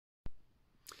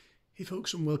Hey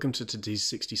folks, and welcome to today's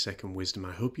 60-second wisdom.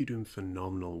 I hope you're doing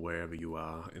phenomenal wherever you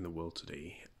are in the world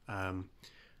today. I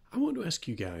want to ask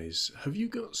you guys, have you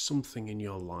got something in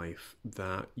your life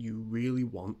that you really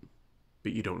want,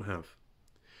 but you don't have?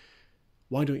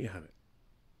 Why don't you have it?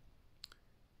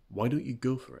 Why don't you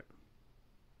go for it?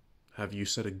 Have you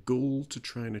set a goal to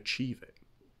try and achieve it?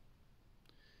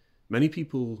 Many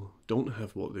people don't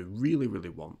have what they really, really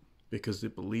want because they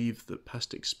believe that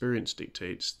past experience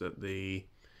dictates that they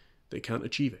can't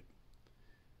achieve it.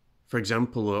 For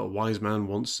example, a wise man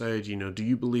once said, do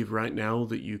you believe right now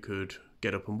that you could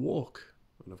get up and walk?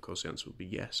 And of course the answer would be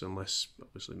yes, unless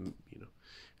obviously,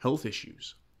 health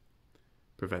issues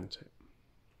prevent it.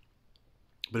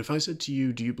 But if I said to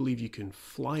you, do you believe you can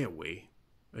fly away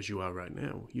as you are right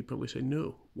now? You'd probably say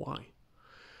no. Why?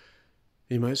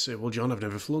 You might say, well, John, I've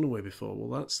never flown away before.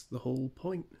 Well, that's the whole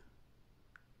point.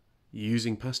 You're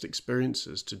using past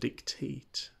experiences to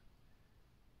dictate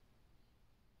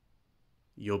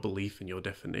your belief and your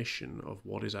definition of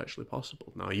what is actually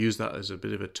possible. Now, I use that as a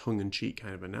bit of a tongue-in-cheek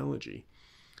kind of analogy,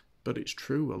 but it's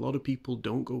true. A lot of people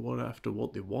don't go after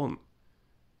what they want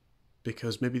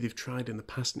because maybe they've tried in the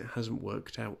past and it hasn't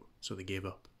worked out, so they gave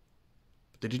up.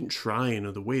 But they didn't try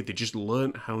another way. They just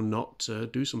learned how not to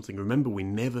do something. Remember, we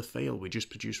never fail. We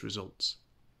just produce results.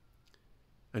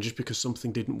 And just because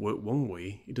something didn't work one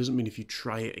way, it doesn't mean if you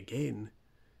try it again,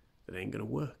 that it ain't going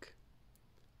to work.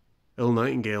 Earl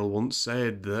Nightingale once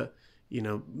said that,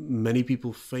 many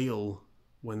people fail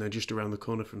when they're just around the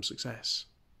corner from success,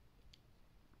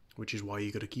 which is why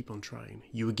you got to keep on trying.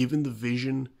 You were given the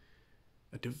vision,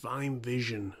 a divine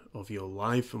vision of your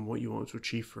life and what you want to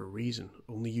achieve for a reason.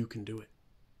 Only you can do it.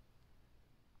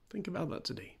 Think about that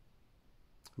today,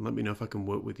 and let me know if I can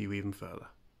work with you even further.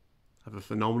 Have a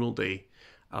phenomenal day.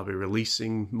 I'll be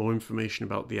releasing more information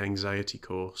about the anxiety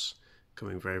course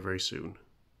coming very, very soon.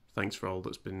 Thanks for all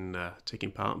that's been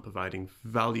taking part and providing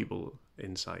valuable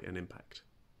insight and impact.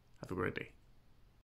 Have a great day.